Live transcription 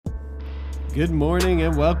Good morning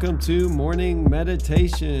and welcome to Morning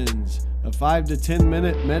Meditations, a 5 to 10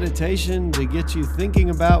 minute meditation to get you thinking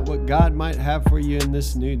about what God might have for you in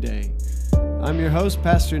this new day. I'm your host,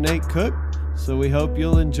 Pastor Nate Cook, so we hope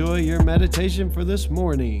you'll enjoy your meditation for this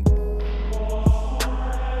morning.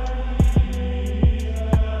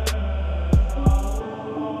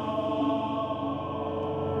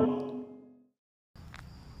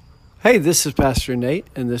 Hey, this is Pastor Nate,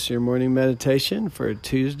 and this is your morning meditation for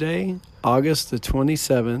Tuesday, August the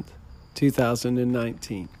 27th,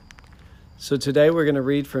 2019. So today we're going to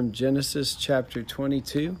read from Genesis chapter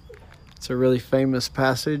 22. It's a really famous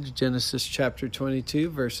passage, Genesis chapter 22,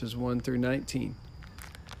 verses 1 through 19.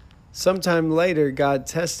 Sometime later, God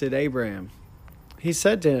tested Abraham. He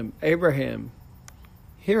said to him, "Abraham,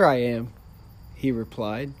 here I am," he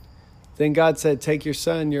replied. Then God said, "Take your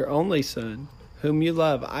son, your only son, whom you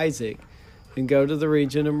love, Isaac, and go to the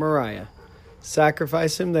region of Moriah.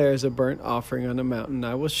 Sacrifice him there as a burnt offering on a mountain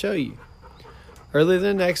I will show you." Early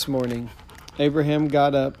the next morning, Abraham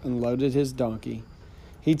got up and loaded his donkey.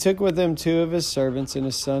 He took with him 2 of his servants and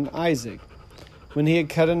his son Isaac. When he had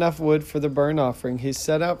cut enough wood for the burnt offering, he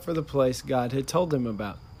set out for the place God had told him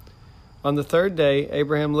about. On the 3rd day,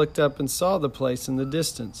 Abraham looked up and saw the place in the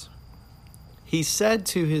distance. He said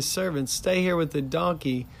to his servants, "Stay here with the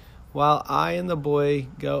donkey while I and the boy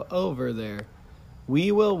go over there. We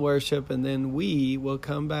will worship, and then we will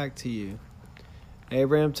come back to you."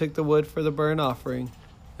 Abraham took the wood for the burnt offering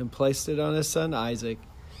and placed it on his son Isaac,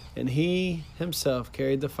 and he himself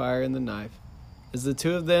carried the fire and the knife. As the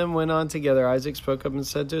 2 of them went on together, Isaac spoke up and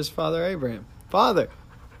said to his father Abraham, "Father."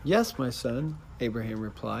 "Yes, my son," Abraham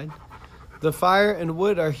replied. "The fire and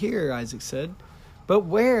wood are here," Isaac said, "but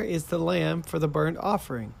where is the lamb for the burnt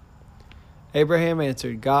offering?" Abraham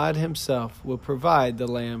answered, "God himself will provide the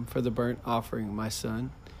lamb for the burnt offering, my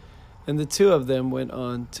son." And the 2 of them went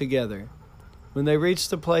on together. When they reached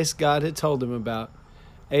the place God had told him about,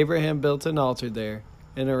 Abraham built an altar there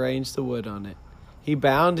and arranged the wood on it. He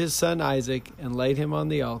bound his son Isaac and laid him on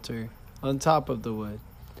the altar on top of the wood.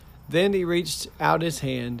 Then he reached out his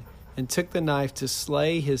hand and took the knife to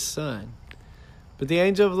slay his son. But the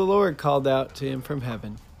angel of the Lord called out to him from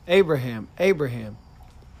heaven, "Abraham, Abraham."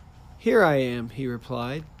 "Here I am," he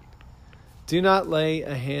replied. "Do not lay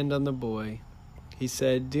a hand on the boy," he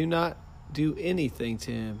said. "Do not do anything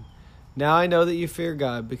to him. Now I know that you fear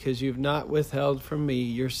God, because you have not withheld from me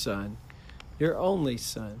your son, your only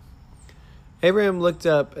son." Abraham looked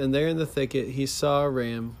up, and there in the thicket he saw a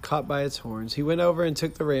ram caught by its horns. He went over and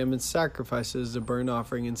took the ram and sacrificed it as a burnt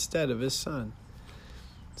offering instead of his son.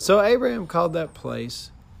 So Abraham called that place,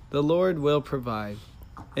 "The Lord will provide."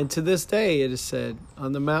 And to this day it is said,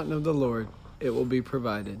 "On the mountain of the Lord it will be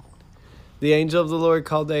provided." The angel of the Lord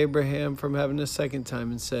called to Abraham from heaven a second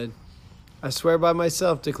time and said, "I swear by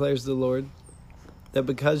myself, declares the Lord, that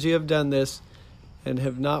because you have done this and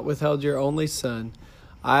have not withheld your only son,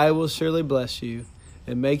 I will surely bless you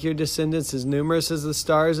and make your descendants as numerous as the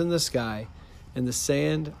stars in the sky and the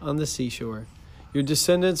sand on the seashore. Your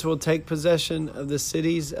descendants will take possession of the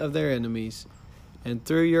cities of their enemies, and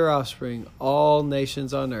through your offspring all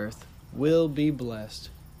nations on earth will be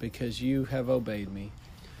blessed, because you have obeyed me."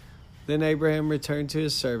 Then Abraham returned to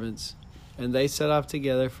his servants, and they set off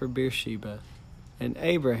together for Beersheba, and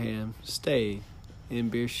Abraham stayed in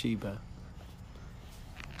Beersheba.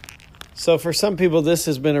 So for some people, this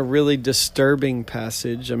has been a really disturbing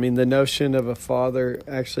passage. I mean, the notion of a father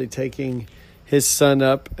actually taking his son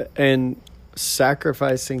up and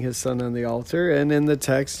sacrificing his son on the altar, and in the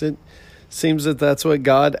text it seems that that's what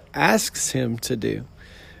God asks him to do.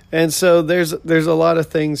 And so there's a lot of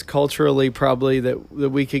things culturally probably that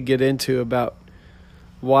we could get into about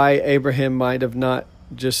why Abraham might have not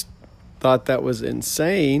just thought that was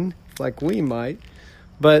insane like we might.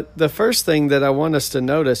 But the first thing that I want us to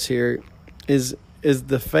notice here is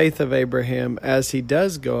the faith of Abraham as he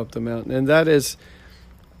does go up the mountain. And that is,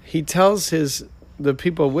 he tells the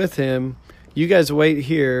people with him, "You guys wait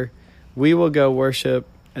here, we will go worship,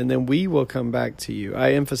 and then we will come back to you."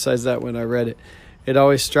 I emphasized that when I read it. It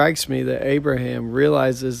always strikes me that Abraham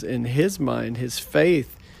realizes in his mind, his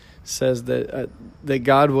faith says that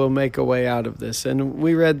God will make a way out of this. And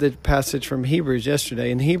we read the passage from Hebrews yesterday.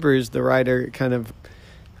 In Hebrews, the writer kind of,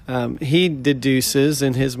 he deduces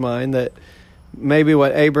in his mind that maybe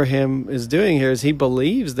what Abraham is doing here is he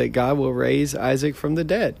believes that God will raise Isaac from the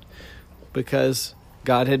dead because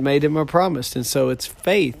God had made him a promise. And so it's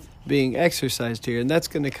faith being exercised here. And that's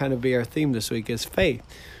going to kind of be our theme this week, is faith.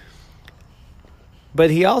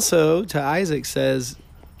 But he also, to Isaac, says,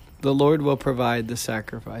 the Lord will provide the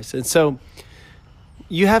sacrifice. And so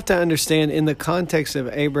you have to understand, in the context of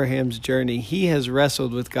Abraham's journey, he has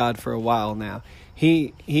wrestled with God for a while now.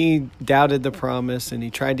 He doubted the promise, and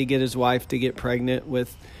he tried to get his wife to get pregnant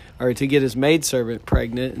to get his maidservant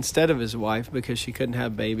pregnant instead of his wife because she couldn't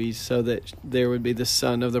have babies, so that there would be the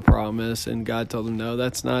son of the promise. And God told him, no,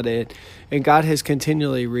 that's not it. And God has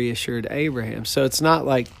continually reassured Abraham. So it's not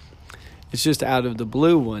like it's just out of the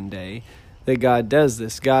blue one day that God does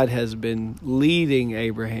this. God has been leading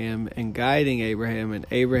Abraham and guiding Abraham, and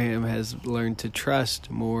Abraham has learned to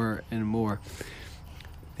trust more and more.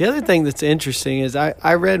 The other thing that's interesting is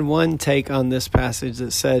I read one take on this passage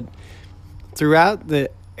that said throughout the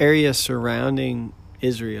area surrounding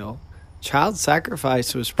Israel, child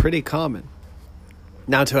sacrifice was pretty common.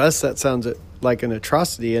 Now, to us, that sounds like an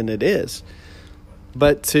atrocity, and it is.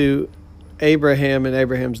 But to Abraham in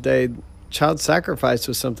Abraham's day, child sacrifice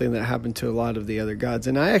was something that happened to a lot of the other gods.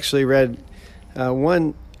 And I actually read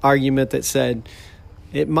one argument that said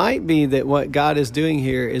it might be that what God is doing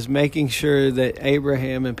here is making sure that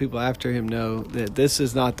Abraham and people after him know that this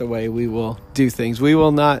is not the way we will do things. We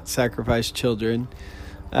will not sacrifice children.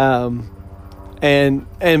 And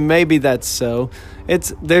maybe that's so.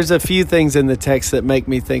 There's a few things in the text that make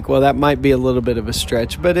me think, well, that might be a little bit of a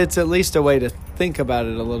stretch, but it's at least a way to think about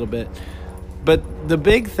it a little bit. But the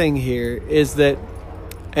big thing here is that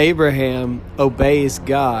Abraham obeys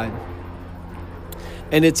God.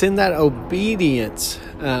 And it's in that obedience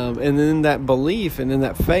and in that belief and in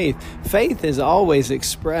that faith. Faith is always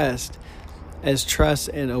expressed as trust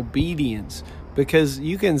and obedience, because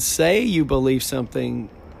you can say you believe something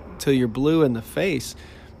till you're blue in the face,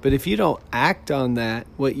 but if you don't act on that,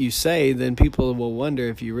 what you say, then people will wonder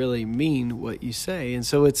if you really mean what you say. And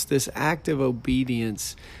so it's this act of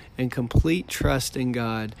obedience and complete trust in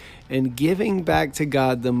God and giving back to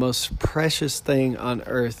God the most precious thing on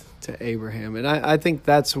earth to Abraham. And I think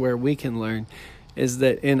that's where we can learn, is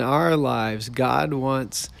that in our lives, God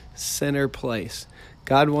wants center place.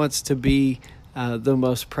 God wants to be the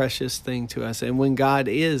most precious thing to us. And when God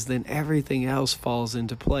is, then everything else falls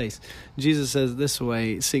into place. Jesus says this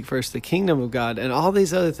way, seek first the kingdom of God, and all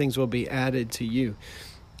these other things will be added to you.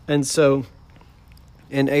 And so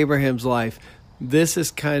in Abraham's life, this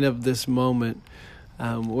is kind of this moment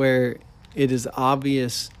where it is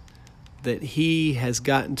obvious that he has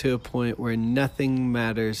gotten to a point where nothing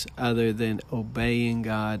matters other than obeying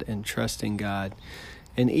God and trusting God.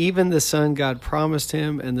 And even the son God promised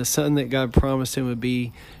him, and the son that God promised him would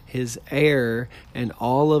be his heir, and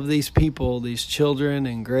all of these people, these children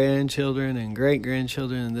and grandchildren and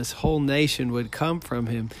great-grandchildren, and this whole nation would come from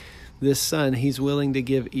him, this son, he's willing to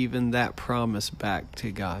give even that promise back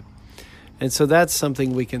to God. And so that's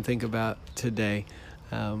something we can think about today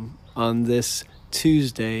on this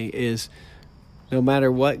Tuesday, is no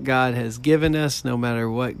matter what God has given us, no matter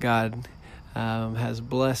what God has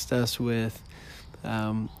blessed us with,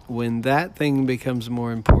 when that thing becomes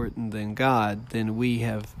more important than God, then we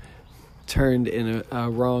have turned in a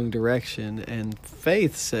wrong direction. And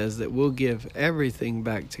faith says that we'll give everything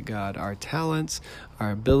back to God, our talents,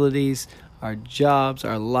 our abilities, our jobs,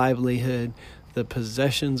 our livelihood, the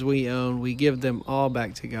possessions we own, we give them all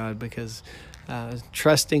back to God, because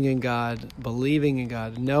trusting in God, believing in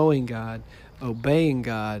God, knowing God, obeying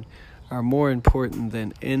God are more important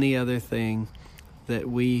than any other thing that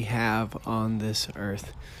we have on this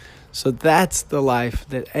earth. So that's the life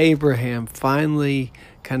that Abraham finally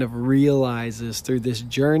kind of realizes through this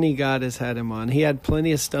journey God has had him on. He had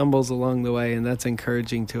plenty of stumbles along the way, and that's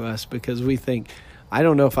encouraging to us, because we think, I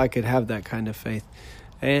don't know if I could have that kind of faith.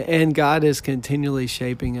 And God is continually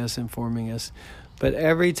shaping us and forming us. But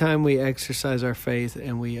every time we exercise our faith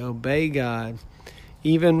and we obey God,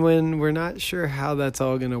 even when we're not sure how that's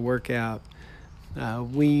all going to work out,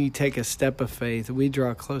 we take a step of faith. We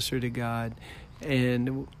draw closer to God,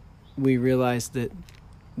 and we realize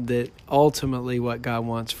that ultimately what God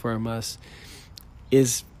wants from us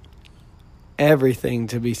is everything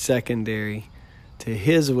to be secondary to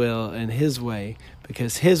His will and His way,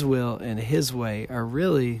 because His will and His way are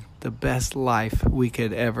really the best life we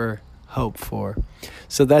could ever hope for.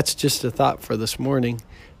 So that's just a thought for this morning.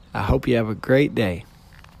 I hope you have a great day.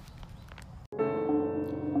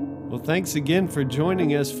 Well, thanks again for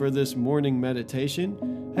joining us for this morning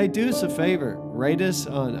meditation. Hey, do us a favor, rate us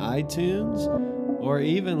on iTunes, or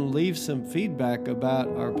even leave some feedback about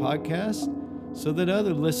our podcast so that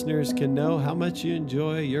other listeners can know how much you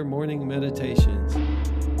enjoy your morning meditations.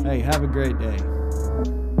 Hey, have a great day.